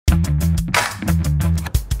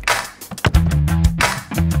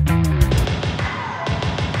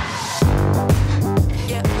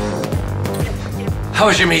How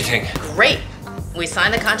was your meeting? Great. We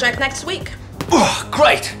sign the contract next week. Oh,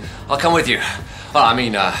 great. I'll come with you. Well,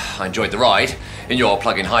 I enjoyed the ride in your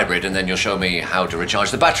plug-in hybrid, and then you'll show me how to recharge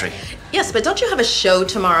the battery. Yes, but don't you have a show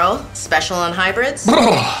tomorrow? Special on hybrids?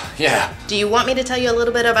 Yeah. Do you want me to tell you a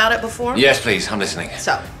little bit about it before? Yes, please. I'm listening.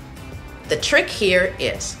 So, the trick here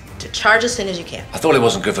is to charge as soon as you can. I thought it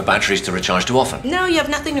wasn't good for batteries to recharge too often. No, you have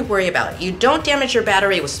nothing to worry about. You don't damage your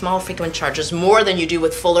battery with small frequent charges more than you do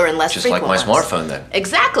with fuller and less frequent Just like my ones. smartphone, then.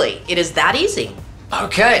 Exactly. It is that easy.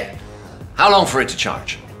 Okay. How long for it to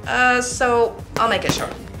charge? So I'll make it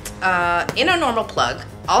short. In a normal plug,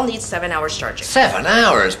 I'll need 7 hours charging. 7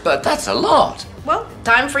 hours? But that's a lot. Well,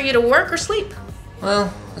 time for you to work or sleep.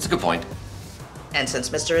 Well, that's a good point. And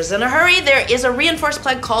since Mr. is in a hurry, there is a reinforced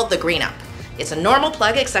plug called the Green Up. It's a normal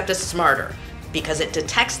plug except it's smarter because it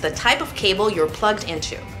detects the type of cable you're plugged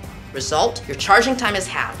into. Result, your charging time is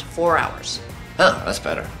halved, 4 hours. Oh, that's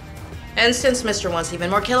better. And since Mr. wants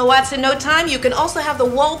even more kilowatts in no time, you can also have the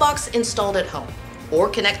Wallbox installed at home or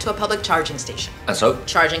connect to a public charging station. And so?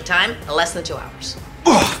 Charging time, less than 2 hours.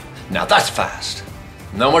 Now that's fast.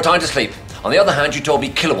 No more time to sleep. On the other hand, you told me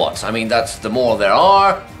kilowatts. I mean, that's the more there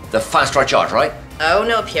are, the faster I charge, right? Oh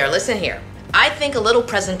no, Pierre, listen here. I think a little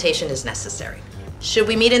presentation is necessary. Should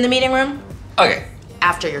we meet in the meeting room? Okay.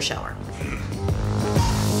 After your shower.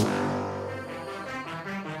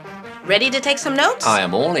 Ready to take some notes? I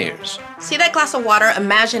am all ears. See that glass of water?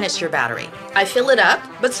 Imagine it's your battery. I fill it up,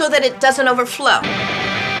 but so that it doesn't overflow.